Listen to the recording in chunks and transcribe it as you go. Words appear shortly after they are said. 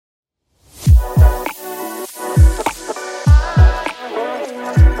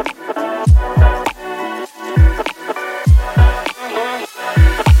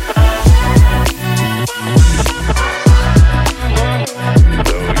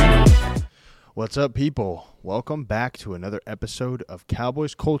What's up, people? Welcome back to another episode of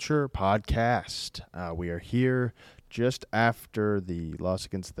Cowboys Culture Podcast. We are here just after the loss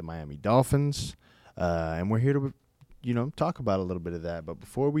against the Miami Dolphins, and we're here to, talk about a little bit of that. But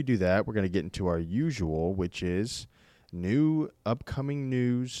before we do that, we're going to get into our usual, which is new upcoming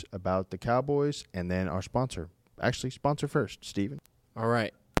news about the Cowboys, and then our sponsor. Actually, sponsor first, Steven. All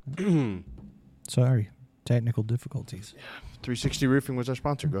right. Sorry, technical difficulties. 360 Roofing was our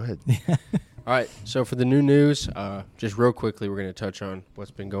sponsor. Go ahead. All right, so for the new news, just real quickly, we're going to touch on what's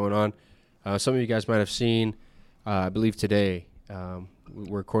been going on. Some of you guys might have seen, I believe today,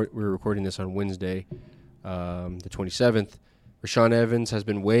 we're recording this on Wednesday, the 27th. Rashaan Evans has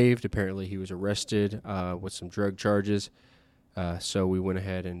been waived. Apparently he was arrested with some drug charges, so we went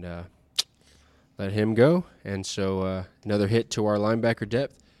ahead and let him go. And so another hit to our linebacker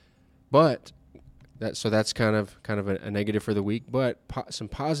depth. But that's kind of a negative for the week, but some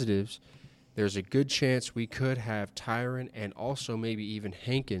positives. There's a good chance we could have Tyron and also maybe even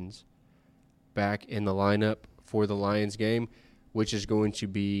Hankins back in the lineup for the Lions game, which is going to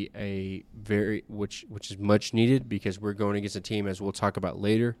be which is much needed because we're going against a team, as we'll talk about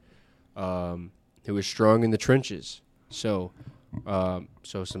later, who is strong in the trenches. So some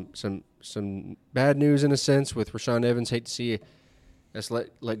bad news in a sense with Rashaan Evans. Hate to see us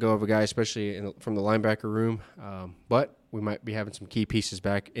let go of a guy, especially from the linebacker room, but we might be having some key pieces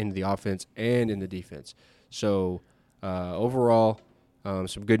back into the offense and in the defense. So overall,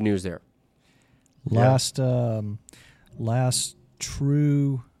 some good news there. Last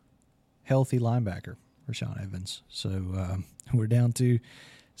true healthy linebacker, Rashaan Evans. So we're down to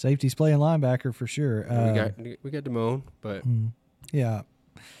safeties playing linebacker for sure. We got Damone, but yeah.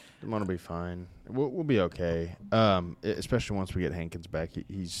 Damone will be fine. We'll be okay. Especially once we get Hankins back,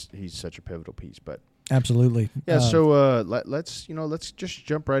 he's such a pivotal piece. But absolutely, yeah. So let's just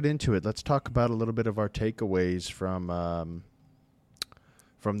jump right into it. Let's talk about a little bit of our takeaways from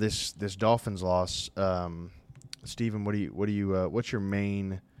this Dolphins loss. Steven, what's your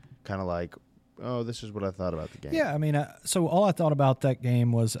main kind of like? Oh, this is what I thought about the game. Yeah, I mean, so all I thought about that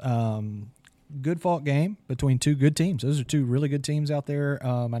game was good fought game between two good teams. Those are two really good teams out there.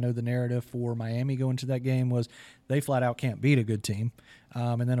 I know the narrative for Miami going to that game was they flat out can't beat a good team.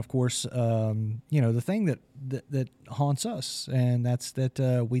 And then, of course, the thing that haunts us, and that's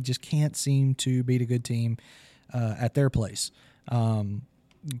that we just can't seem to beat a good team at their place.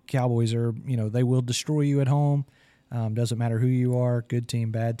 Cowboys are, they will destroy you at home. Doesn't matter who you are, good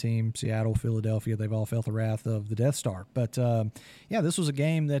team, bad team, Seattle, Philadelphia, they've all felt the wrath of the Death Star. But, this was a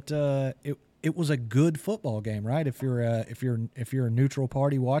game that it was a good football game, right? If you're a neutral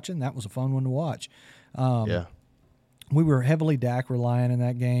party watching, that was a fun one to watch. Yeah. We were heavily Dak reliant in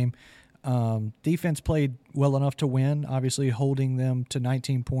that game. Defense played well enough to win, obviously holding them to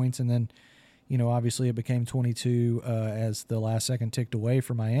 19 points, and then, obviously it became 22 as the last second ticked away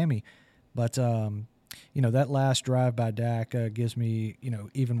for Miami. But, that last drive by Dak gives me,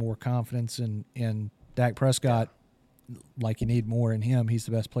 even more confidence in Dak Prescott. Like you need more in him. He's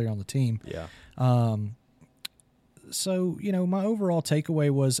the best player on the team. Yeah. So, my overall takeaway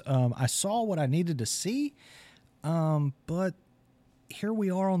was I saw what I needed to see, but here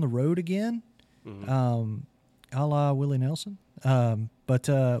we are on the road again, a la Willie Nelson. But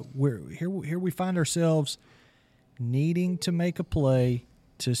we're here we find ourselves needing to make a play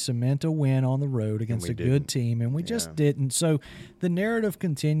to cement a win on the road against a good team, and we just didn't. So the narrative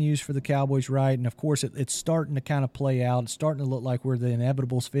continues for the Cowboys, right? And, of course, it's starting to kind of play out. It's starting to look like we're the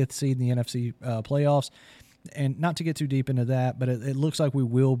inevitable fifth seed in the NFC playoffs. And not to get too deep into that, but it looks like we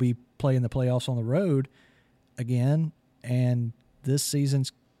will be playing the playoffs on the road again, and this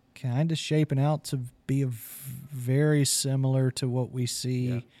season's kind of shaping out to be very similar to what we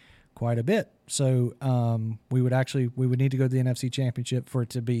see quite a bit. So we would need to go to the NFC Championship for it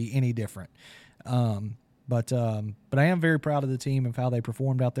to be any different. But I am very proud of the team and how they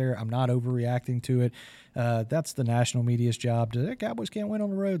performed out there. I'm not overreacting to it. That's the national media's job. The Cowboys can't win on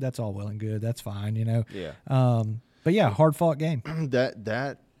the road. That's all well and good. That's fine, Yeah. But yeah, hard fought game.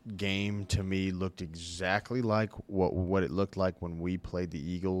 That game to me looked exactly like what it looked like when we played the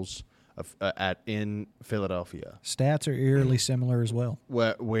Eagles in Philadelphia. Stats are eerily similar as well.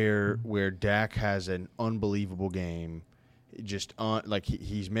 Where Dak has an unbelievable game, just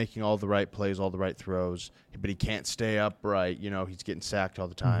he's making all the right plays, all the right throws, but he can't stay upright. He's getting sacked all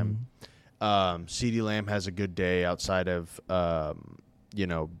the time. CeeDee Lamb has a good day outside of not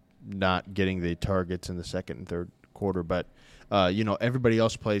getting the targets in the second and third quarter, but everybody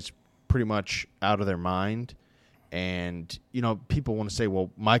else plays pretty much out of their mind. And, people want to say,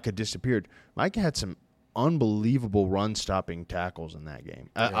 well, Micah disappeared. Micah had some unbelievable run-stopping tackles in that game.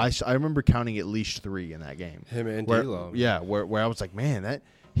 I remember counting at least 3 in that game. Him and where, D-Lo. Yeah, where I was like, man, that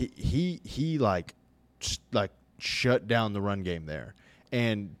he like shut down the run game there,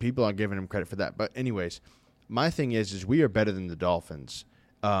 and people aren't giving him credit for that. But anyways, my thing is we are better than the Dolphins.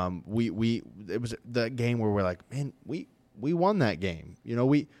 It was the game where we're like, man, we won that game. You know,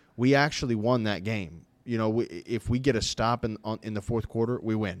 we actually won that game. You know, if we get a stop in the fourth quarter,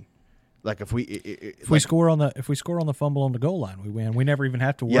 we win. Like if we score on the fumble on the goal line, we win. We never even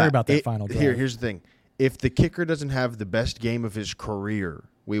have to worry about that final drive. Here's the thing: if the kicker doesn't have the best game of his career,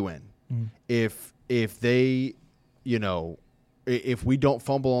 we win. Mm. If they, you know, if we don't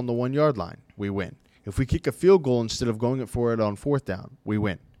fumble on the 1 yard line, we win. If we kick a field goal instead of going for it on fourth down, we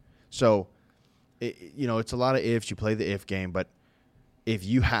win. So, you know, it's a lot of ifs. You play the if game, but if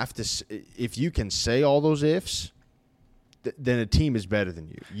you can say all those ifs, then a team is better than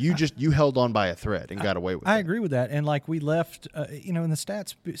you. You held on by a thread and got away with it. I agree with that. And like we left, you know, and the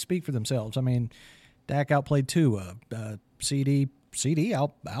stats speak for themselves. I mean, Dak outplayed Tua. CD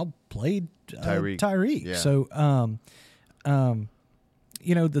outplayed Tyreek. Yeah. So,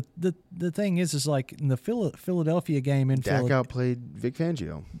 you know, the thing is like in the Philadelphia game in Dak outplayed Vic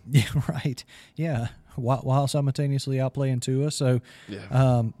Fangio. Yeah, right. Yeah, while simultaneously outplaying Tua. So,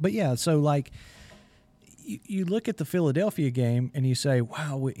 yeah. But yeah, so like. You look at the Philadelphia game and you say,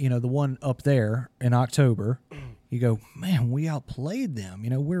 wow, you know, the one up there in October, you go, man, we outplayed them. You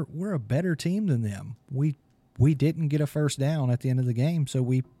know, we're a better team than them. We didn't get a first down at the end of the game, so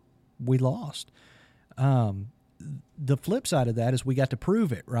we lost. The flip side of that is we got to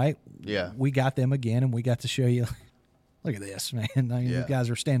prove it, right? Yeah. We got them again, and we got to show you, look at this, man. I mean, you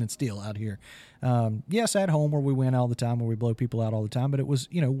guys are standing still out here. Yes, at home where we win all the time, where we blow people out all the time, but it was,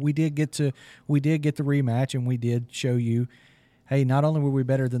 you know, we did get the rematch, and we did show you, hey, not only were we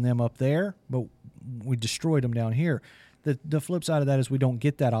better than them up there, but we destroyed them down here. The flip side of that is we don't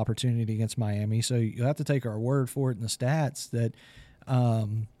get that opportunity against Miami, so you have to take our word for it in the stats that,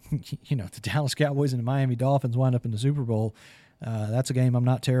 you know, the Dallas Cowboys and the Miami Dolphins wind up in the Super Bowl. That's a game I'm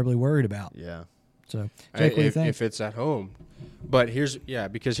not terribly worried about. Yeah. So, Jake, what do you think? If it's at home. But here's what I'll say.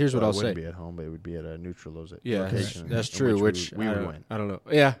 It wouldn't be at home, but it would be at a neutral location. Yeah, that's true, which we would win. I don't know.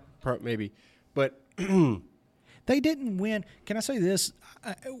 Yeah, maybe. But they didn't win. Can I say this?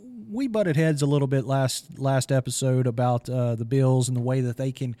 We butted heads a little bit last episode about the Bills and the way that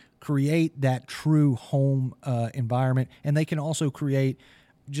they can create that true home environment, and they can also create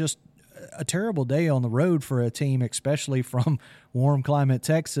just a terrible day on the road for a team, especially from warm climate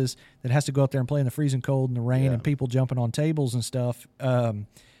Texas, that has to go up there and play in the freezing cold and the rain and people jumping on tables and stuff. That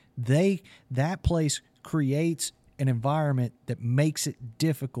place creates an environment that makes it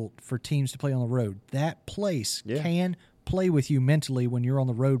difficult for teams to play on the road. That place can play with you mentally when you're on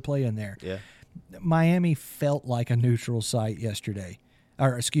the road playing there. Yeah. Miami felt like a neutral site yesterday,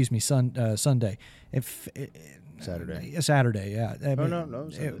 or excuse me, Sunday. Saturday, yeah. No.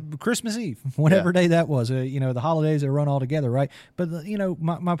 Christmas Eve, whatever day that was. You know, the holidays, they run all together, right? But, you know,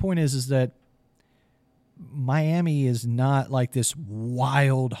 my point is that Miami is not like this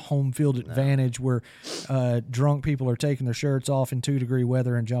wild home field advantage where drunk people are taking their shirts off in 2-degree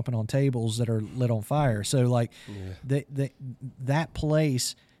weather and jumping on tables that are lit on fire. So, like, that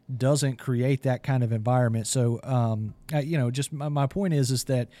place doesn't create that kind of environment. So, you know, just my point is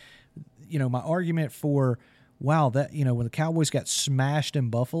that, you know, my argument for – wow, that, you know, when the Cowboys got smashed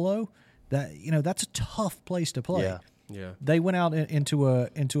in Buffalo, that, you know, that's a tough place to play. Yeah. They went out into a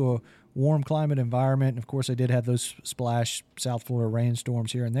warm climate environment, and of course they did have those splash South Florida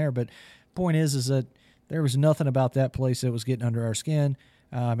rainstorms here and there. But point is that there was nothing about that place that was getting under our skin.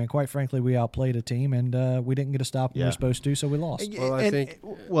 And quite frankly, we outplayed a team, and we didn't get a stop when we were supposed to, so we lost.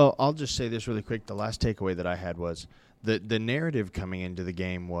 Well, I'll just say this really quick. The last takeaway that I had was the narrative coming into the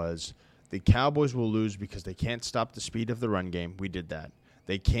game was the Cowboys will lose because they can't stop the speed of the run game. We did that.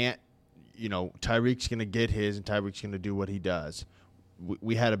 They can't, you know, Tyreek's going to get his, and Tyreek's going to do what he does.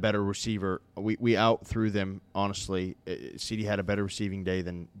 We had a better receiver. We out-threw them, honestly. CD had a better receiving day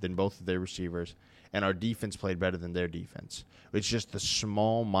than both of their receivers, and our defense played better than their defense. It's just the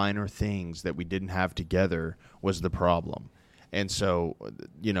small, minor things that we didn't have together was the problem. And so,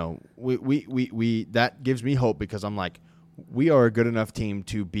 you know, we that gives me hope because I'm like, we are a good enough team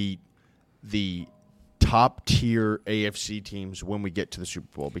to beat the top-tier AFC teams when we get to the Super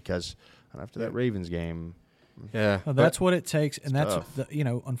Bowl because after that Ravens game, well, that's what it takes, and that's you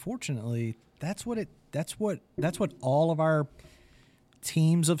know, unfortunately, that's what all of our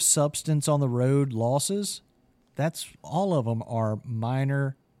teams of substance on the road losses. That's all of them are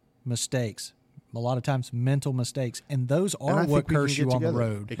minor mistakes, a lot of times mental mistakes, and those And I are think what we can curse get you on the together.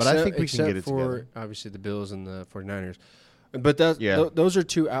 road. But I think we can get it for, together. obviously, the Bills and the 49ers. But those are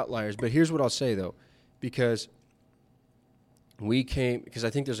two outliers. But here's what I'll say, though, because I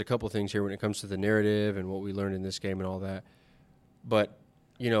think there's a couple things here when it comes to the narrative and what we learned in this game and all that. But,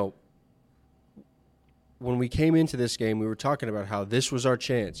 when we came into this game, we were talking about how this was our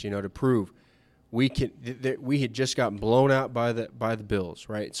chance, to prove we had just gotten blown out by the Bills,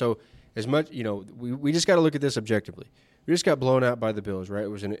 right? So as much, we just got to look at this objectively. We just got blown out by the Bills, right?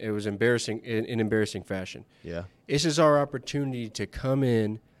 It was embarrassing in embarrassing fashion. Yeah. This is our opportunity to come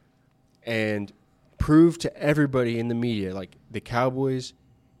in and prove to everybody in the media, like, the Cowboys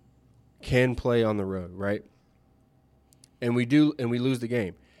can play on the road, right? And we do, and we lose the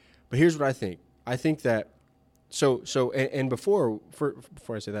game. But here's what I think. I think that before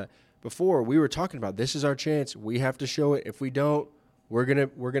I say that, before we were talking about this is our chance. We have to show it. If we don't, we're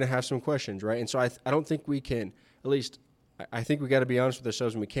gonna have some questions, right? And so I don't think we can. At least I think we got to be honest with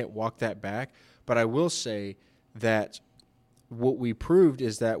ourselves, and we can't walk that back. But I will say that what we proved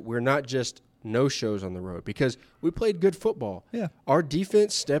is that we're not just no-shows on the road, because we played good football. Yeah. Our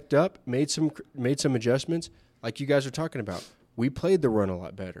defense stepped up, made some adjustments, like you guys are talking about. We played the run a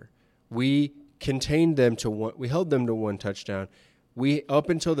lot better. We contained them to one. We held them to one touchdown. We, up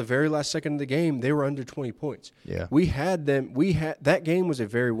until the very last second of the game, they were under 20 points. Yeah. That game was a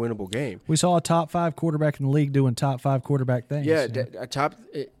very winnable game. We saw a top 5 quarterback in the league doing top 5 quarterback things. Yeah,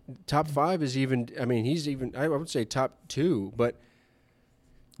 top 5 is even. I mean, he's even. I would say top 2, but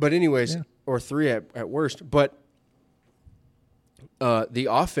anyways, or 3 at worst. But the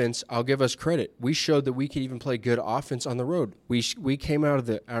offense, I'll give us credit. We showed that we could even play good offense on the road. We came off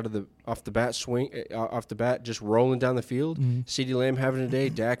the bat, just rolling down the field. Mm-hmm. CeeDee Lamb having a day,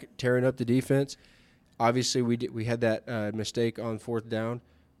 Dak tearing up the defense. Obviously, we had that mistake on 4th down,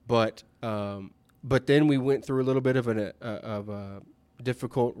 but then we went through a little bit of a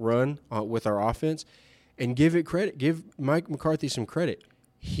difficult run with our offense, and give Mike McCarthy some credit.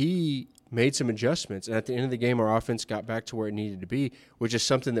 He made some adjustments, and at the end of the game, our offense got back to where it needed to be, which is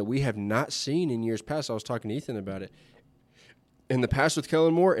something that we have not seen in years past. I was talking to Ethan about it. In the past with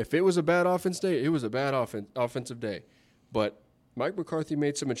Kellen Moore, if it was a bad offense day, it was a bad offensive day. But Mike McCarthy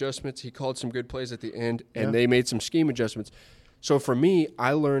made some adjustments. He called some good plays at the end, and they made some scheme adjustments. So for me,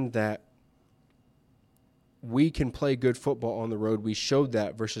 I learned that we can play good football on the road. We showed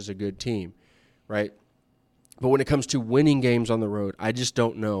that versus a good team, right? But when it comes to winning games on the road, I just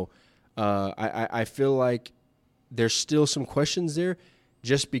don't know. I feel like there's still some questions there,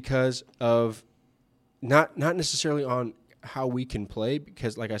 just because of not necessarily on how we can play,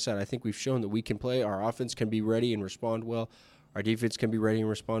 because like I said, I think we've shown that we can play. Our offense can be ready and respond well. Our defense can be ready and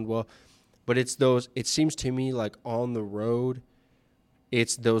respond well. But it seems to me like on the road,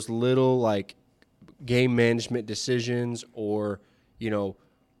 it's those little like game management decisions, or,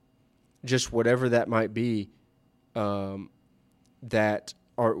 just whatever that might be,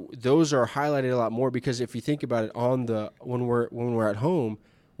 those are highlighted a lot more, because if you think about it, when we're at home,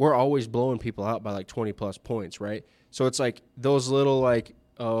 we're always blowing people out by like 20 plus points, right? So it's like those little like,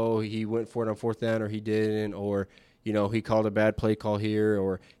 oh, he went for it on 4th down, or he didn't, or he called a bad play call here,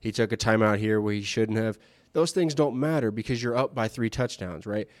 or he took a timeout here where he shouldn't have. Those things don't matter because you're up by 3 touchdowns,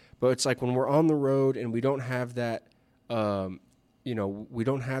 right? But it's like when we're on the road and we don't have that, we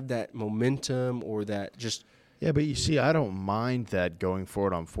don't have that momentum or that just. Yeah, but you see, I don't mind that going for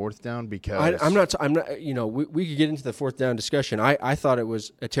it on 4th down, because I'm not. We could get into the 4th down discussion. I thought it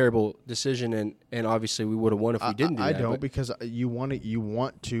was a terrible decision, and obviously we would have won if we didn't do that. I don't, because you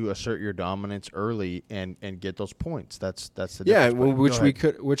want to assert your dominance early and get those points. That's the difference.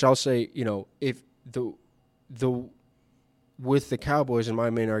 Which I'll say, if with the Cowboys, and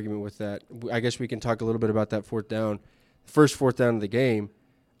my main argument with that, I guess we can talk a little bit about that 4th down, first 4th down of the game.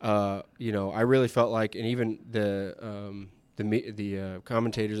 I really felt like, and even the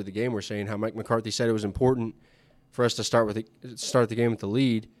commentators of the game were saying how Mike McCarthy said it was important for us to start the game with the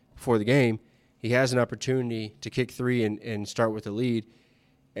lead before the game. He has an opportunity to kick 3 and start with the lead,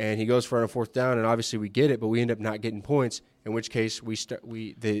 and he goes for it on 4th down, and obviously we get it, but we end up not getting points. In which case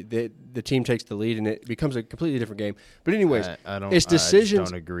the team takes the lead, and it becomes a completely different game. But anyways, I don't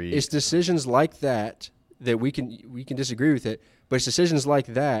agree. It's decisions like that we can disagree with it. But it's decisions like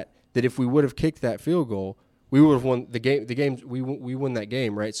that if we would have kicked that field goal, we would have won the game. We won that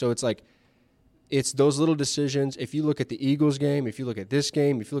game, right? So it's like, it's those little decisions. If you look at the Eagles game, if you look at this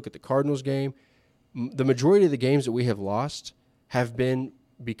game, if you look at the Cardinals game, the majority of the games that we have lost have been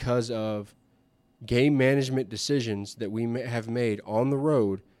because of game management decisions that we have made on the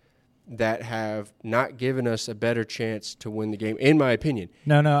road that have not given us a better chance to win the game, in my opinion.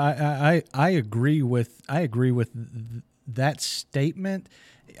 No, I agree with that statement.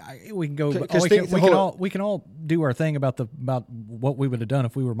 We can go. We can all do our thing about what we would have done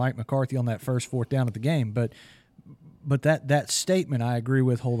if we were Mike McCarthy on that first fourth down of the game. But that statement I agree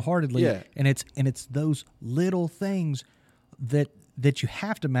with wholeheartedly. Yeah. And it's those little things that you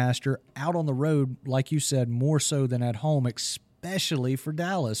have to master out on the road, like you said, more so than at home, especially for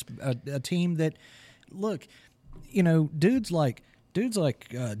Dallas, a team that, look, dudes like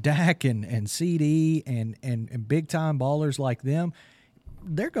Dak and CD and big time ballers like them,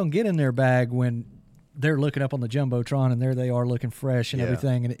 they're going to get in their bag when they're looking up on the jumbotron and there they are looking fresh and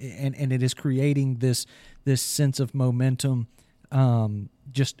everything, and it is creating this sense of momentum.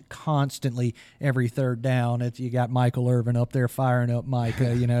 Just constantly every third down. You got Michael Irvin up there firing up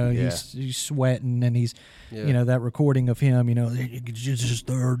Micah. He's sweating, and he's that recording of him. It's just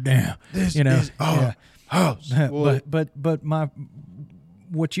third down. This is our house. But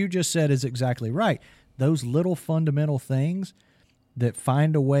what you just said is exactly right. Those little fundamental things that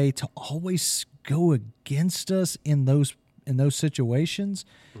find a way to always go against us in those situations.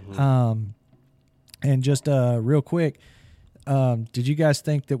 Mm-hmm. And just real quick. Did you guys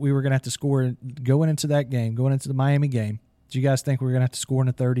think that we were going to have to score going into the Miami game? Did you guys think we were going to have to score in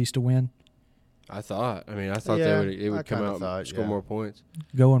the 30s to win? I thought it would come out and score more points.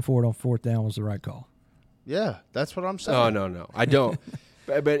 Going for it on fourth down was the right call. Yeah, that's what I'm saying. Oh, no. I don't.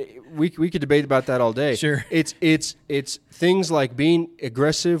 but we could debate about that all day. Sure. It's things like being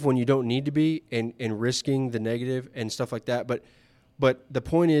aggressive when you don't need to be and risking the negative and stuff like that. But the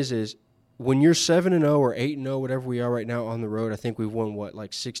point is when you're 7-0 or 8-0, whatever we are right now on the road, I think we've won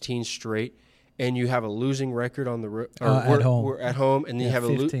 16 straight, and you have a losing record on the road. At home. We're at home, and then you have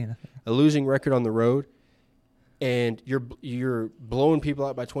 15, a losing record on the road, and you're blowing people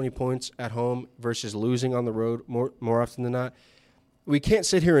out by 20 points at home versus losing on the road more often than not. We can't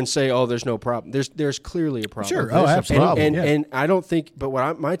sit here and say, "Oh, there's no problem." There's clearly a problem. Sure. Oh, absolutely. And I don't think.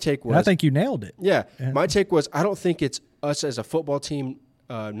 But my take was, I think you nailed it. Yeah. My take was, I don't think it's us as a football team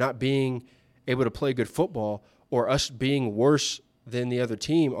not being able to play good football or us being worse than the other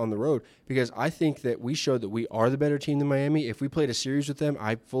team on the road, because I think that we showed that we are the better team than Miami. If we played a series with them,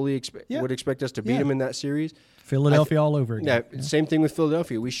 I fully would expect us to beat them in that series. Philadelphia all over again. Yeah, same thing with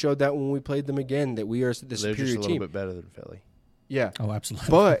Philadelphia. We showed that when we played them again, that we are the superior team. They're just a little bit better than Philly. Yeah. Oh, absolutely.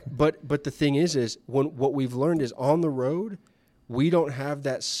 But the thing is what we've learned is on the road, we don't have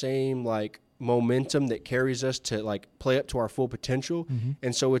that same momentum that carries us to play up to our full potential,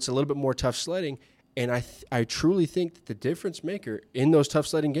 and so it's a little bit more tough sledding. And I truly think that the difference maker in those tough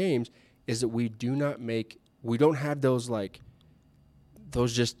sledding games is that we don't have those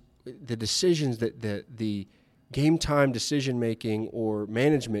just the decisions that the game time decision making or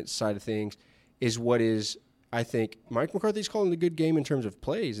management side of things is what is, I think, Mike McCarthy's calling a good game in terms of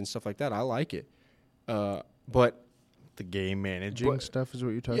plays and stuff like that. I like it, but the game managing stuff is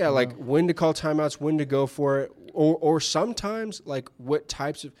what you're talking about? Yeah, when to call timeouts, when to go for it, or sometimes what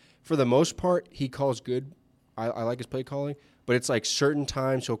types of. For the most part, he calls good. I like his play calling, but it's certain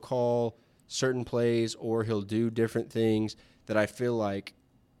times he'll call certain plays or he'll do different things that I feel like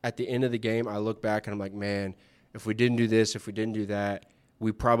at the end of the game I look back and I'm like, man, if we didn't do this, if we didn't do that,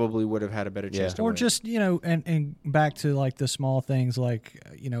 we probably would have had a better chance to win. Or just, and back to the small things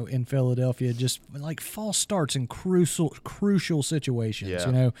in Philadelphia, just false starts in crucial situations,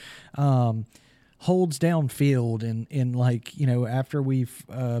 holds downfield and after we've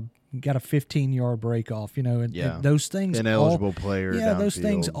got a 15-yard break off, and those things. Ineligible player. Yeah, those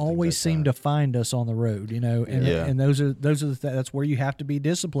things always seem to find us on the road, and those are that's where you have to be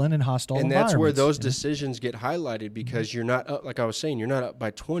disciplined in hostile environments. And that's where those decisions get highlighted because you're not up, like I was saying, you're not up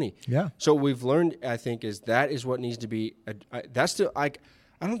by 20. Yeah. So what we've learned, I think, is that is what needs to be.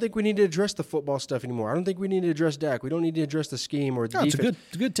 I don't think we need to address the football stuff anymore. I don't think we need to address Dak. We don't need to address the scheme or the defense.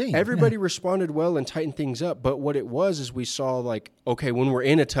 It's a good team. Everybody responded well and tightened things up. But what it was is we saw okay, when we're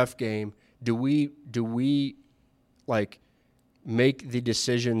in a tough game, do we make the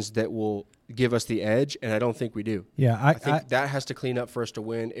decisions that will give us the edge? And I don't think we do. Yeah, I think that has to clean up for us to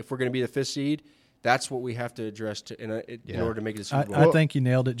win. If we're going to be the 5th seed, that's what we have to address in order to make it a Super Bowl. I think you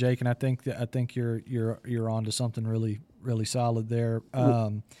nailed it, Jake, and I think you're onto something really, really solid there.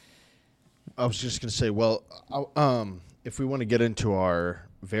 I was just going to say, if we want to get into our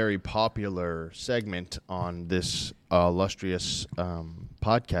very popular segment on this illustrious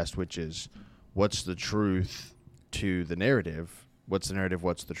podcast, which is what's the truth to the narrative? What's the narrative?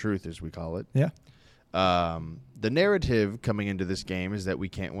 What's the truth, as we call it? Yeah. The narrative coming into this game is that we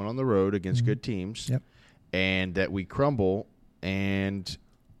can't win on the road against good teams, yep, and that we crumble. And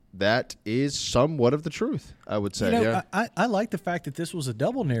that is somewhat of the truth, I would say. I like the fact that this was a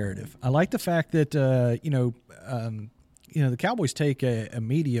double narrative. I like the fact that the Cowboys take a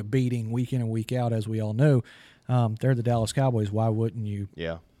media beating week in and week out, as we all know. They're the Dallas Cowboys. Why wouldn't you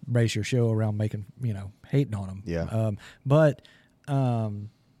base your show around making, hating on them? Yeah.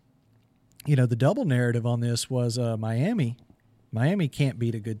 The double narrative on this was Miami. Miami can't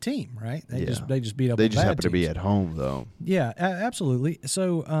beat a good team, right? They just beat up. They on just bad happen to be teams. at home, though. Yeah, absolutely.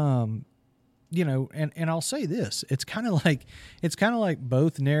 So, and I'll say this: it's kind of like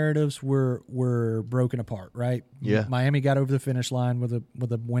both narratives were broken apart, right? Yeah. Miami got over the finish line with a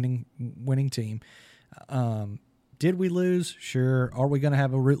winning team. Did we lose? Sure. Are we going to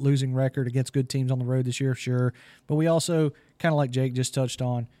have a losing record against good teams on the road this year? Sure. But we also, kind of like Jake just touched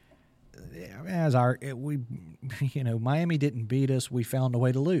on, Miami didn't beat us. We found a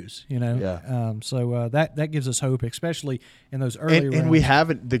way to lose. So that gives us hope, especially in those early rounds. And we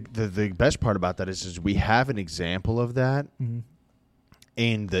haven't. The best part about that is we have an example of that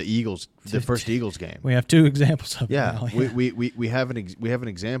in the Eagles, the first Eagles game. We have two examples of it. Yeah, Now. we have an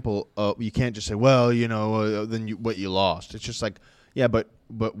example. You can't just say, well, then what you lost. It's just like, yeah, but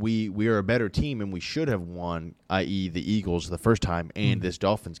we are a better team and we should have won, i.e. the Eagles the first time and this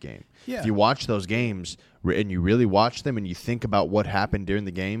Dolphins game. Yeah. If you watch those games and you really watch them and you think about what happened during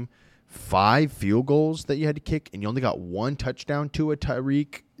the game, 5 field goals that you had to kick and you only got 1 touchdown to a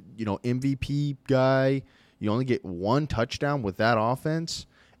Tyreek, MVP guy. You only get 1 touchdown with that offense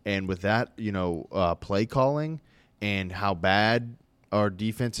and with that, play calling and how bad our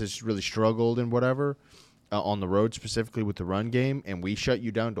defense has really struggled and whatever. On the road, specifically with the run game, and we shut you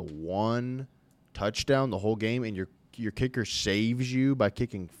down to 1 touchdown the whole game, and your kicker saves you by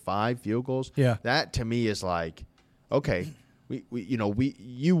kicking 5 field goals. Yeah, that to me is like, okay,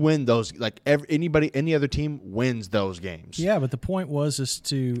 you win those. Like any other team wins those games. Yeah, but the point was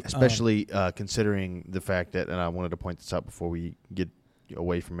to especially considering the fact that, and I wanted to point this out before we get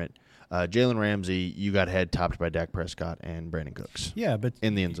away from it. Jalen Ramsey, you got head topped by Dak Prescott and Brandon Cooks. Yeah, but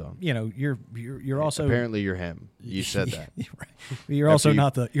in the end zone, you're also apparently you're him. You said that. You're also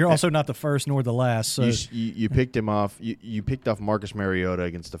not the first nor the last. So you picked him off. You picked off Marcus Mariota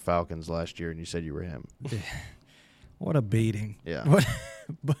against the Falcons last year, and you said you were him. What a beating! Yeah,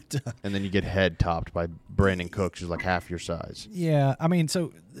 but and then you get head topped by Brandon Cooks, who's like half your size. Yeah, I mean,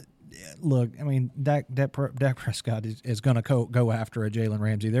 so. Look, I mean, Dak Prescott is going to go after a Jalen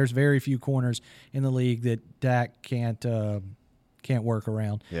Ramsey. There's very few corners in the league that Dak can't work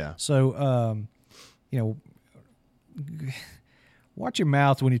around. Yeah. So, watch your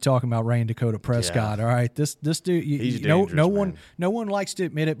mouth when you're talking about Rain Dakota Prescott. Yeah. All right, this dude. He's dangerous, no one likes to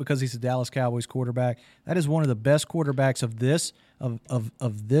admit it because he's a Dallas Cowboys quarterback. That is one of the best quarterbacks of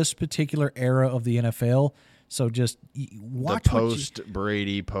this particular era of the NFL. So just watch the post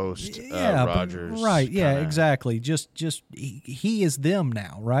Brady, post Rodgers, right? Yeah, exactly. Just he is them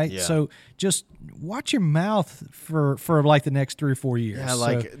now, right? Yeah. So just watch your mouth for like the next 3 or 4 years.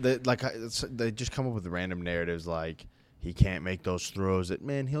 Yeah, they just come up with random narratives like he can't make those throws. That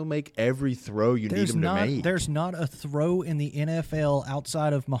man, he'll make every throw you need him to make. There's not a throw in the NFL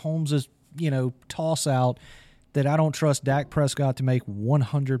outside of Mahomes' toss out that I don't trust Dak Prescott to make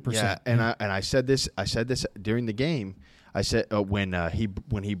 100%. Yeah, and I said this during the game. I said when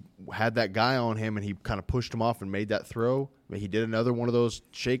he had that guy on him and he kind of pushed him off and made that throw. He did another one of those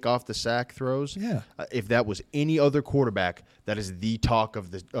shake off the sack throws. Yeah. If that was any other quarterback, that is the talk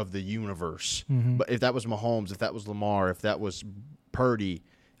of the universe. Mm-hmm. But if that was Mahomes, if that was Lamar, if that was Purdy,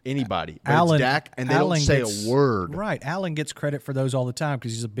 anybody. But it's Dak, and they don't say a word. Right. Allen gets credit for those all the time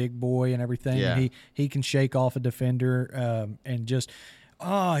because he's a big boy and everything. Yeah. And he can shake off a defender and just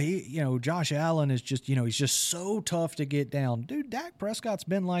Josh Allen is just, he's just so tough to get down. Dude, Dak Prescott's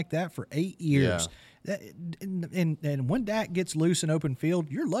been like that for 8 years. Yeah. And when Dak gets loose in open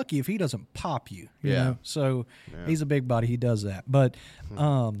field, you're lucky if he doesn't pop you. You know? So he's a big body. He does that. But,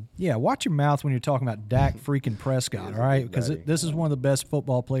 watch your mouth when you're talking about Dak freaking Prescott, all right? Because this is one of the best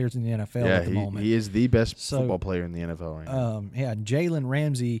football players in the NFL at the moment. He is the best football player in the NFL right now. Jalen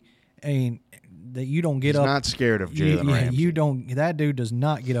Ramsey that you don't get He's up. Not scared of Jalen Ramsey. You don't. That dude does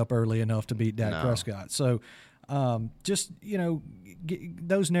not get up early enough to beat Dak Prescott. So,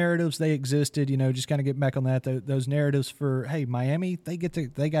 those narratives, they existed. Just kind of get back on that. Those narratives for Miami, they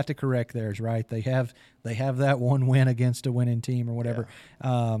got to correct theirs, right? They have that one win against a winning team or whatever.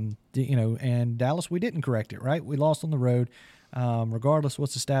 Yeah. And Dallas, we didn't correct it, right? We lost on the road. Regardless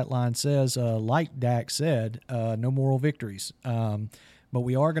what the stat line says, like Dak said, no moral victories. But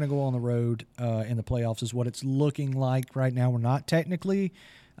we are going to go on the road in the playoffs is what it's looking like right now. We're not technically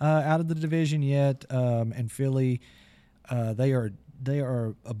out of the division yet. And Philly, they are they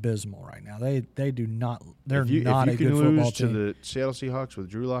are abysmal right now. They do not. They're if you not a good can football lose to team. the Seattle Seahawks with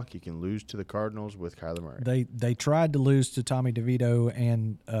Drew Lock, you can lose to the Cardinals with Kyler Murray. They tried to lose to Tommy DeVito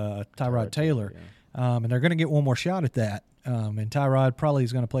and Tyrod Taylor, yeah. and they're going to get one more shot at that. And Tyrod probably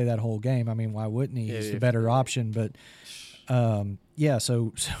is going to play that whole game. I mean, why wouldn't he? He's the better option. But yeah,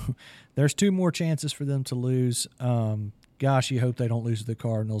 so there's 2 more chances for them to lose. Gosh, you hope they don't lose to the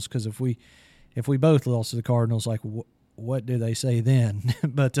Cardinals, because if we both lost to the Cardinals, like what do they say then?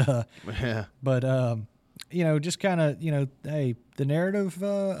 But you know, just kind of, you know, hey, the narrative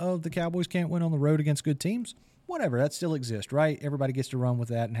of the Cowboys can't win on the road against good teams. Whatever, that still exists, right? Everybody gets to run with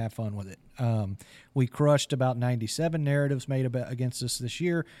that and have fun with it. We crushed about 97 narratives made against us this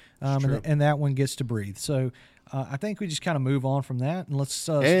year, and that one gets to breathe. So I think we just kind of move on from that, and let's.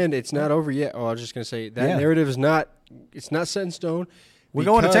 And it's not over yet. Oh, I was just going to say that narrative is not. It's not set in stone. We're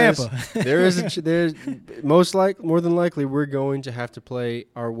going to Tampa. there's more than likely we're going to have to play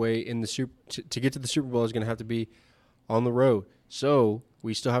our way in the to get to the Super Bowl is going to have to be on the road. So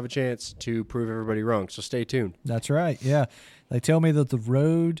we still have a chance to prove everybody wrong. So stay tuned. That's right. Yeah, they tell me that the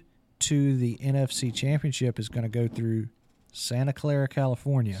road to the NFC Championship is going to go through Santa Clara,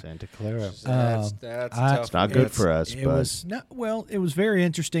 California. Santa Clara. That's tough. It's not good for us. It was very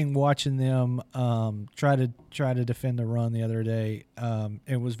interesting watching them try to defend the run the other day.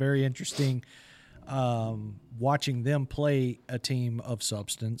 It was very interesting watching them play a team of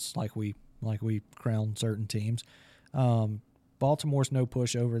substance, like we crown certain teams. Baltimore's no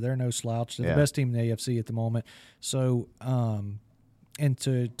pushover; they're no slouch. They're the best team in the AFC at the moment. So, and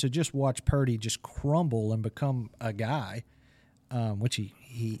to just watch Purdy just crumble and become a guy. Which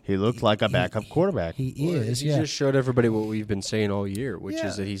he looked like a backup quarterback. He is. He just showed everybody what we've been saying all year, which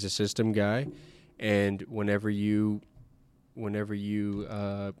is that he's a system guy, and whenever you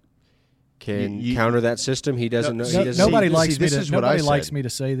can counter that system, he doesn't know. Nobody likes me to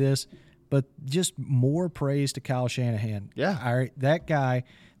say this, but just more praise to Kyle Shanahan. Yeah, all right, that guy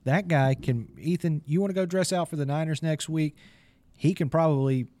can. Ethan, you want to go dress out for the Niners next week? He can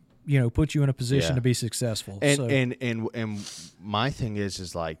probably, put you in a position to be successful. And my thing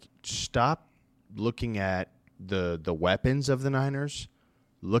is like, stop looking at the weapons of the Niners.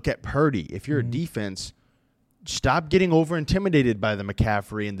 Look at Purdy. If you're a defense, stop getting over intimidated by the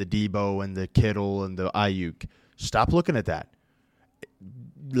McCaffrey and the Debo and the Kittle and the Ayuk. Stop looking at that.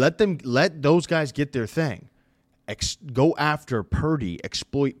 Let those guys get their thing. Go after Purdy.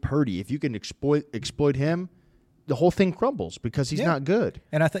 Exploit Purdy. If you can exploit him, the whole thing crumbles because he's not good.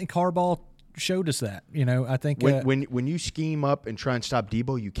 And I think Harbaugh showed us that. I think when you scheme up and try and stop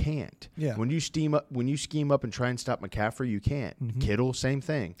Debo, you can't. Yeah. When you scheme up and try and stop McCaffrey, you can't. Mm-hmm. Kittle, same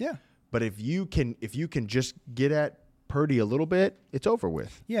thing. Yeah. But if you can just get at Purdy a little bit, it's over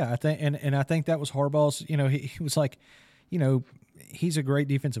with. Yeah, I think and I think that was Harbaugh's. He was like, he's a great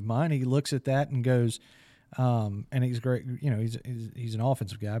defensive mind. He looks at that and goes, and he's great. He's an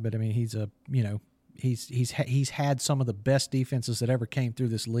offensive guy, but I mean, he's a he's had some of the best defenses that ever came through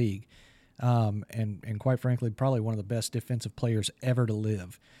this league, and quite frankly, probably one of the best defensive players ever to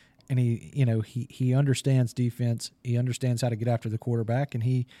live. And he understands defense. He understands how to get after the quarterback, and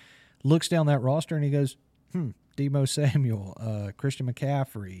he looks down that roster and he goes, Debo Samuel, Christian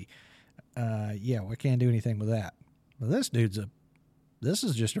McCaffrey. We can't do anything with that. But this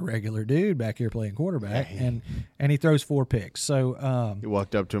is just a regular dude back here playing quarterback, and he throws 4 picks. So he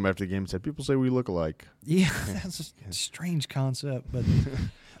walked up to him after the game and said, "People say we look alike." Yeah, that's a strange concept, but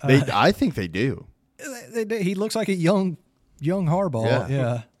I think they do. He looks like a young Harbaugh.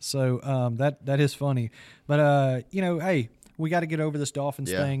 Yeah. So that is funny, but hey, we got to get over this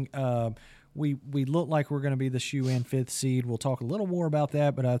Dolphins thing. We look like we're going to be the shoe-in 5th seed. We'll talk a little more about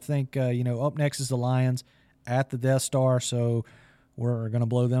that, but I think up next is the Lions at the Death Star, so we're going to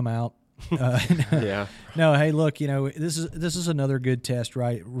blow them out. Yeah. No, hey, look, this is another good test,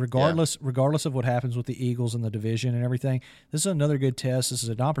 right? Regardless of what happens with the Eagles and the division and everything, this is another good test. This is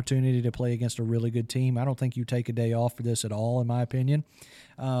an opportunity to play against a really good team. I don't think you take a day off for this at all, in my opinion.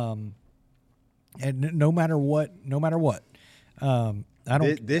 And no matter what.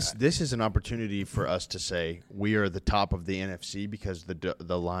 This is an opportunity for us to say we are the top of the NFC because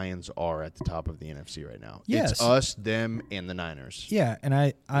the Lions are at the top of the NFC right now. Yes. It's us, them, and the Niners. Yeah, and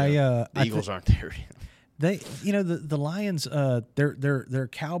the Eagles aren't there yet. They, the Lions, they're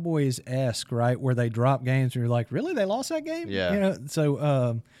Cowboys-esque, right? Where they drop games and you're like, really, they lost that game? Yeah.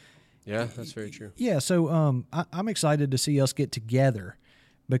 So yeah, that's very true. Yeah, so I'm excited to see us get together.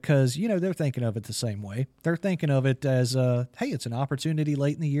 Because, they're thinking of it the same way. They're thinking of it as, hey, it's an opportunity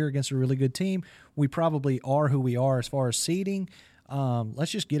late in the year against a really good team. We probably are who we are as far as seeding.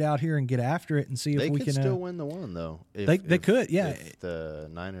 Let's just get out here and get after it and see if we can still win the one though. They could, yeah. If the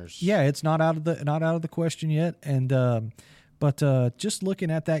Niners, yeah, it's not out of the question yet. And but just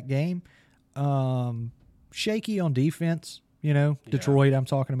looking at that game, shaky on defense. Detroit. I'm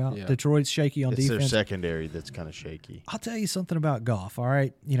talking about Detroit's shaky on defense. It's their secondary that's kind of shaky. I'll tell you something about Goff. All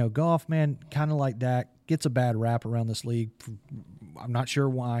right, Goff, man, kind of like Dak, gets a bad rap around this league. I'm not sure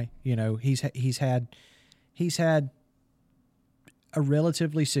why. He's had a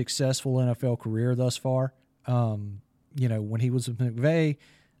relatively successful NFL career thus far. When he was with McVay,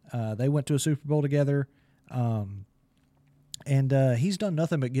 they went to a Super Bowl together. And he's done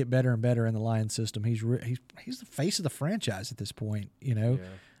nothing but get better and better in the Lions system. He's the face of the franchise at this point. They're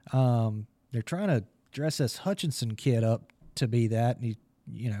trying to dress this Hutchinson kid up to be that, and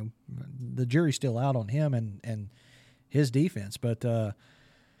the jury's still out on him and his defense. But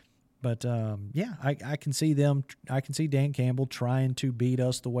I can see them. I can see Dan Campbell trying to beat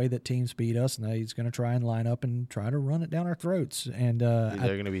us the way that teams beat us, and he's going to try and line up and try to run it down our throats. And they're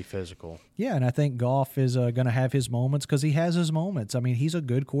going to be physical. Yeah, and I think Goff is going to have his moments because he has his moments. I mean, he's a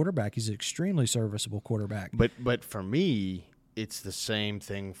good quarterback. He's an extremely serviceable quarterback. But for me, it's the same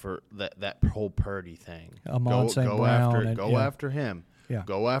thing for that whole Purdy thing. Amon St. Brown. Go after him. Yeah.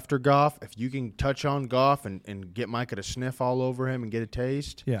 Go after Goff. If you can touch on Goff and get Micah to sniff all over him and get a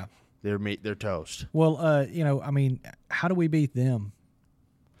taste. Yeah. They're toast. Well, how do we beat them?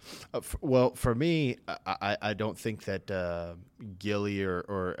 For me, I don't think that Gilly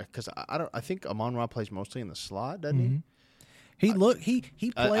or because I think Amon-Ra plays mostly in the slot, doesn't he? He plays.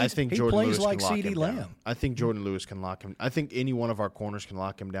 I think Jordan plays Lewis like can lock CeeDee him Lamb. down. I think Jordan Lewis can lock him. I think any one of our corners can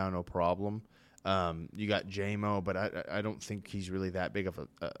lock him down, no problem. You got J-Mo, but I don't think he's really that big of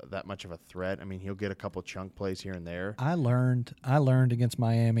that much of a threat. I mean, he'll get a couple chunk plays here and there. I learned against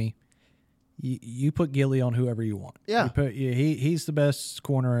Miami. You put Gilly on whoever you want. Yeah, he's the best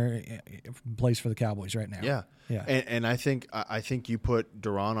corner plays for the Cowboys right now. Yeah. Yeah. And I think you put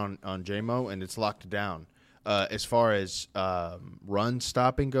Duran on J-Mo and it's locked down. As far as run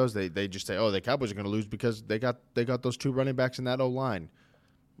stopping goes, they just say, the Cowboys are going to lose because they got those two running backs in that O-line.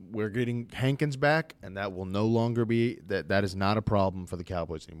 We're getting Hankins back, and that will no longer be that is not a problem for the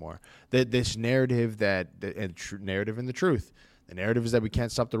Cowboys anymore. This narrative narrative and the truth. The narrative is that we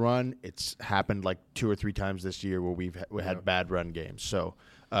can't stop the run. It's happened like 2 or 3 times this year where we had bad run games. So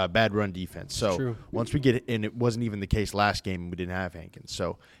bad run defense. So once we get it, and it wasn't even the case last game, we didn't have Hankins.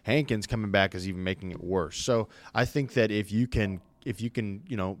 So Hankins coming back is even making it worse. So I think that if you can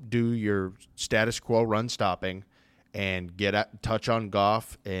do your status quo run stopping and touch on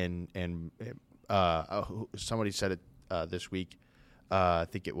Goff and somebody said it this week. I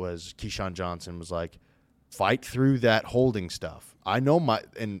think it was Keyshawn Johnson was like, fight through that holding stuff. I know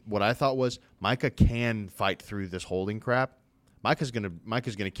what I thought was Micah can fight through this holding crap. Micah's gonna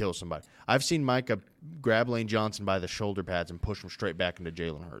kill somebody. I've seen Micah grab Lane Johnson by the shoulder pads and push him straight back into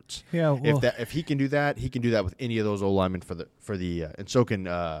Jalen Hurts. Yeah, well, if he can do that, he can do that with any of those O linemen and so can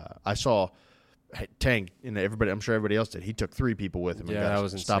I saw Tank and everybody. I'm sure everybody else did. He took 3 people with him and got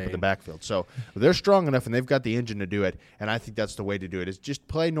to stop in the backfield. So they're strong enough and they've got the engine to do it. And I think that's the way to do it. Is just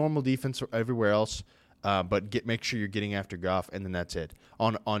play normal defense everywhere else. But make sure you're getting after Goff, and then that's it.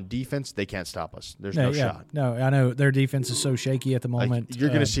 On defense, they can't stop us. There's no shot. No, I know their defense is so shaky at the moment. Like, you're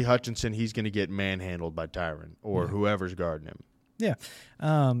going to see Hutchinson. He's going to get manhandled by Tyron or whoever's guarding him. Yeah,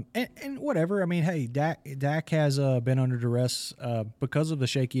 and whatever. I mean, hey, Dak has been under duress because of the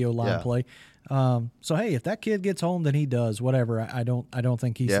shaky O-line play. So hey, if that kid gets home, then he does. Whatever. I don't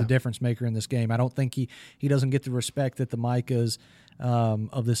think he's the difference maker in this game. I don't think he doesn't get the respect that the Micahs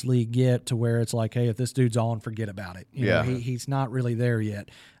of this league get, to where it's like, hey, if this dude's on, forget about it. You know, he's not really there yet.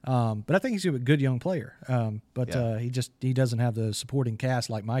 But I think he's a good young player. He doesn't have the supporting cast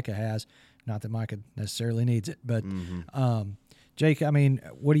like Micah has. Not that Micah necessarily needs it, but Jake, I mean,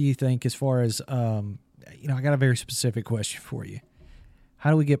 what do you think as far as I got a very specific question for you. How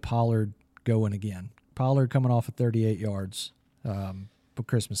do we get Pollard going again? Pollard coming off of 38 yards for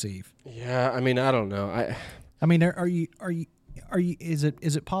Christmas Eve. Yeah, I mean, I don't know. I mean, are you? Is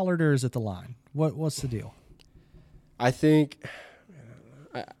it Pollard or is it the line? What's the deal? I think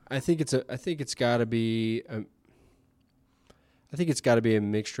it's got to be. I think it's got to be a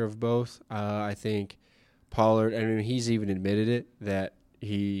mixture of both. I think Pollard. I mean, he's even admitted it that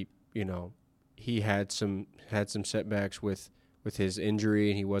he had some setbacks with his injury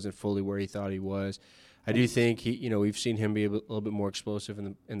and he wasn't fully where he thought he was. I do think we've seen him be a little bit more explosive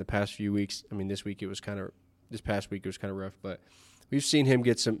in the past few weeks. I mean, this past week it was kind of rough, but we've seen him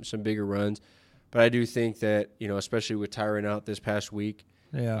get some bigger runs. But I do think that especially with Tyron out this past week,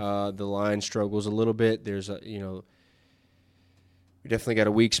 the line struggles a little bit. There's we definitely got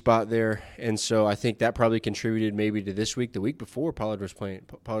a weak spot there, and so I think that probably contributed maybe to this week. The week before, Pollard was playing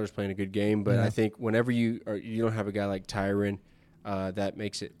a good game, but I think whenever you don't have a guy like Tyron, that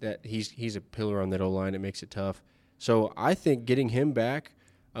makes it that he's a pillar on that O-line. It makes it tough. So I think getting him back,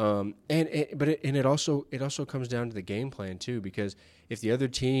 but it also comes down to the game plan too, because if the other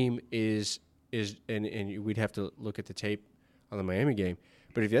team is we'd have to look at the tape on the Miami game,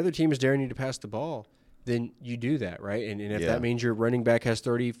 but if the other team is daring you to pass the ball, then you do that, right? And if that means your running back has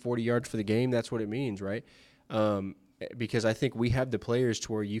 30, 40 yards for the game, that's what it means, right? Because I think we have the players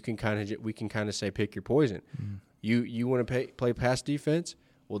to where we can kind of say pick your poison. Mm. You want to play pass defense?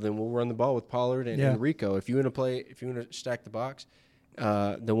 Well, then we'll run the ball with Pollard and Rico. If you want to stack the box,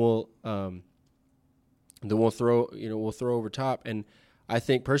 then we'll throw over top. And I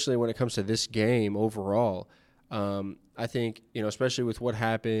think personally, when it comes to this game overall, I think, especially with what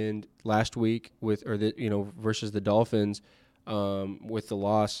happened last week versus the Dolphins, with the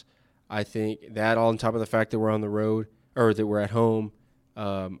loss, I think that all on top of the fact that we're on the road or that we're at home,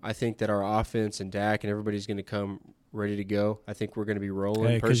 I think that our offense and Dak and everybody's going to come ready to go. I think we're going to be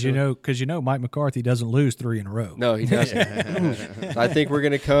rolling. Because Mike McCarthy doesn't lose 3 in a row. No, he doesn't. I think we're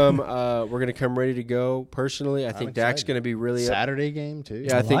going to come. We're going to come ready to go. Personally, I think Dak's going to be really Saturday game too.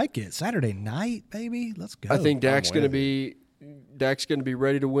 Yeah, I like it. Saturday night, baby. Let's go. I think Dak's going to be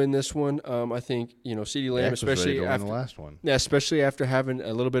ready to win this one. I think CeeDee Lamb, especially after the last one. Yeah, especially after having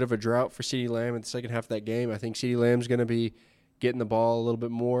a little bit of a drought for CeeDee Lamb in the second half of that game. I think CeeDee Lamb's going to be getting the ball a little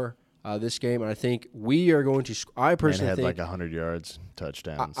bit more this game, and I think we are going to. I personally had think like 100 yards,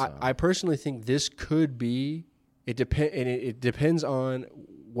 touchdown. I personally think this could be. It depends on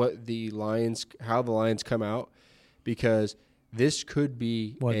how the Lions come out, because this could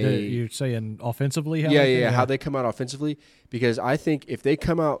be. You're saying offensively? How they come out offensively, because I think if they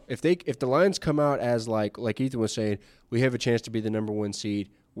come out, if the Lions come out as like Ethan was saying, we have a chance to be the number 1 seed.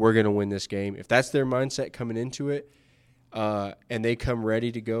 We're going to win this game. If that's their mindset coming into it. And they come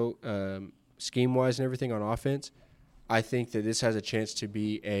ready to go scheme-wise and everything on offense, I think that this has a chance to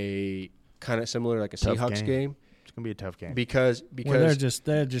be a kind of similar like a tough Seahawks game. It's going to be a tough game. Because they're just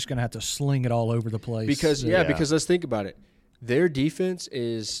going to have to sling it all over the place. Because let's think about it. Their defense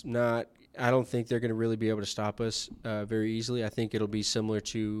is not – I don't think they're going to really be able to stop us very easily. I think it'll be similar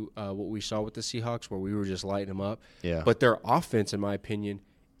to what we saw with the Seahawks, where we were just lighting them up. Yeah. But their offense, in my opinion,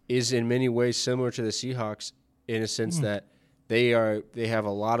 is in many ways similar to the Seahawks, in a sense that they have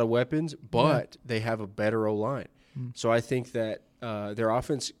a lot of weapons, but they have a better O-line. So I think that their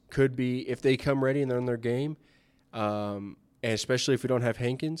offense could be, if they come ready and they're in their game, and especially if we don't have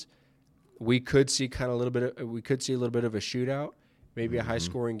Hankins, we could see a little bit of a shootout, maybe a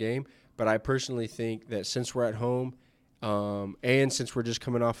high-scoring game. But I personally think that since we're at home, and since we're just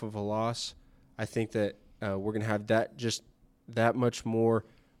coming off of a loss, I think that we're going to have that much more.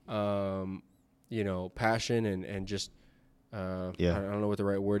 Passion and just I don't know what the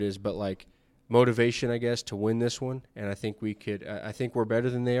right word is, but like motivation, I guess, to win this one. And I think we could. I think we're better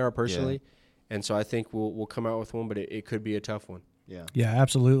than they are personally, and so I think we'll come out with one, but it could be a tough one. Yeah,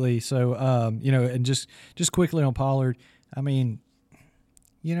 absolutely. So and just quickly on Pollard, I mean,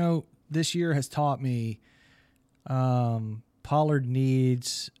 this year has taught me Pollard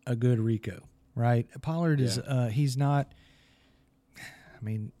needs a good Rico, right? Pollard is he's not. I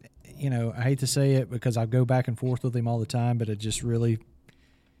mean. I hate to say it because I go back and forth with him all the time, but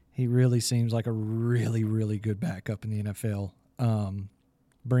he really seems like a really, really good backup in the NFL.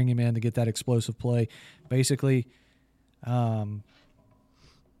 Bring him in to get that explosive play. Basically,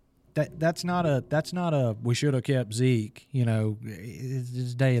 that's not a we should have kept Zeke.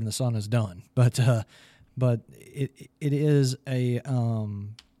 His day in the sun is done. But it is a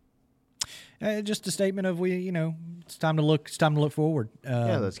just a statement of it's time to look forward.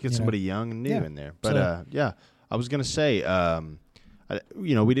 Let's get somebody young and new in there. But I was gonna say,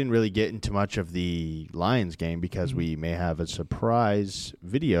 we didn't really get into much of the Lions game because we may have a surprise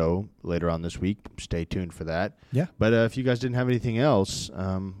video later on this week. Stay tuned for that. Yeah. But if you guys didn't have anything else, we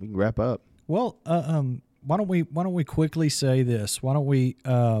can wrap up. Well, why don't we quickly say this? Why don't we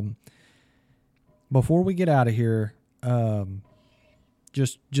before we get out of here,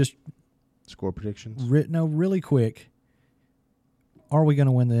 just. Score predictions? Really quick. Are we going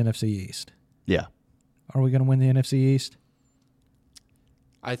to win the NFC East? Yeah. Are we going to win the NFC East?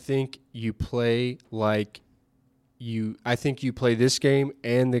 I think you play I think you play this game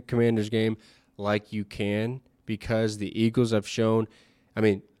and the Commanders game like you can, because the Eagles have shown. I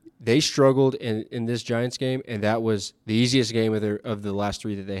mean, they struggled in this Giants game, and that was the easiest game of the last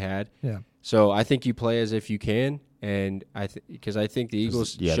 3 that they had. Yeah. So I think you play as if you can. And because I think the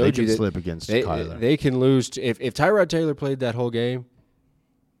Eagles showed they can you that slip against Kyler. They can lose if Tyrod Taylor played that whole game.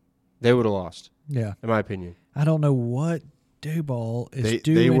 they would have lost. Yeah. In my opinion. I don't know what Duval is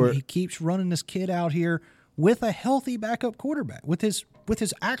doing. He keeps running this kid out here with a healthy backup quarterback, with his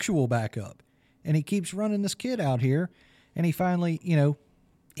actual backup. And he keeps running this kid out here, and he finally,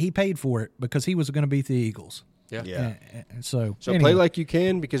 he paid for it because he was going to beat the Eagles. Yeah. And so anyway. Play like you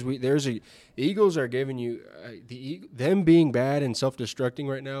can, because the Eagles are giving you them being bad and self-destructing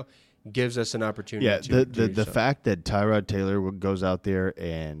right now gives us an opportunity. Yeah, the fact that Tyrod Taylor goes out there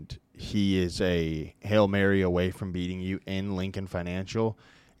and he is a Hail Mary away from beating you in Lincoln Financial,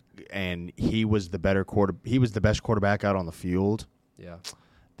 and he was the best quarterback out on the field. Yeah.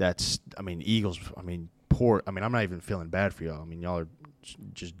 Eagles, poor. I'm not even feeling bad for y'all. Y'all are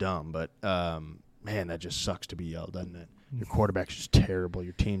just dumb, but man, that just sucks to be yelled, doesn't it? Your quarterback's just terrible.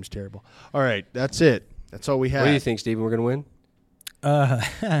 Your team's terrible. All right, that's it. That's all we have. What do you think, Steven? We're going to win?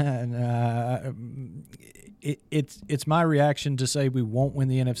 It's my reaction to say we won't win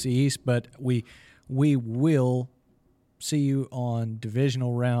the NFC East, but we will see you on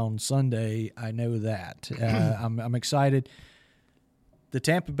divisional round Sunday. I know that. I'm excited. The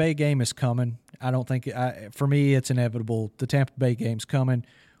Tampa Bay game is coming. I don't think for me it's inevitable. The Tampa Bay game's coming.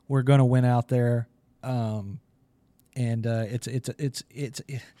 We're going to win out there, and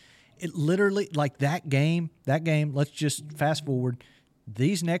it literally, like that game. Let's just fast forward.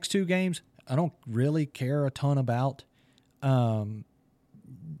 These next two games, I don't really care a ton about. Do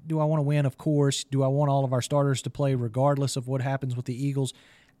I want to win? Of course. Do I want all of our starters to play regardless of what happens with the Eagles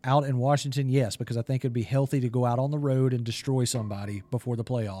out in Washington? Yes, because I think it'd be healthy to go out on the road and destroy somebody before the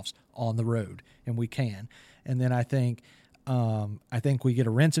playoffs on the road, and we can. And then I think we get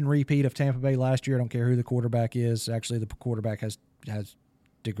a rinse and repeat of Tampa Bay last year. I don't care who the quarterback is. Actually, the quarterback has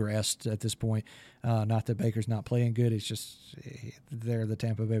digressed at this point. Not that Baker's not playing good. It's just they're the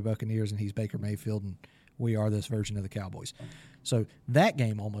Tampa Bay Buccaneers, and he's Baker Mayfield, and we are this version of the Cowboys. So that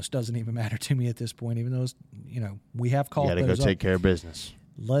game almost doesn't even matter to me at this point, even though we have called those up. You got to go take care of business.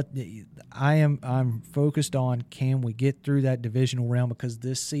 I'm focused on, can we get through that divisional round, because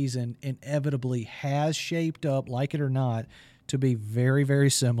this season inevitably has shaped up, like it or not, to be very,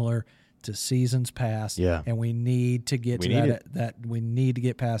 very similar to seasons past. Yeah. And we need to get we need to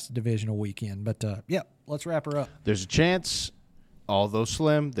get past the divisional weekend. But let's wrap her up. There's a chance, although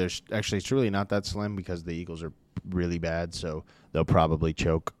slim. It's really not that slim, because the Eagles are really bad, so they'll probably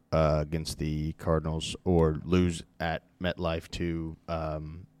choke against the Cardinals or lose at MetLife to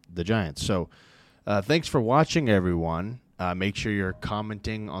the Giants. So thanks for watching, everyone. Make sure you're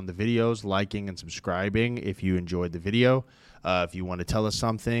commenting on the videos, liking and subscribing if you enjoyed the video. If you want to tell us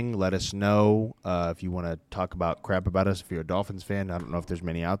something, let us know. If you want to talk about crap about us, if you're a Dolphins fan, I don't know if there's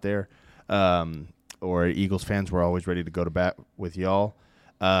many out there, or Eagles fans, we're always ready to go to bat with y'all.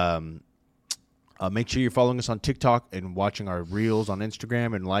 Make sure you're following us on TikTok and watching our reels on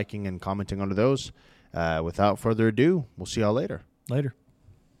Instagram and liking and commenting under those. Without further ado, we'll see y'all later. Later.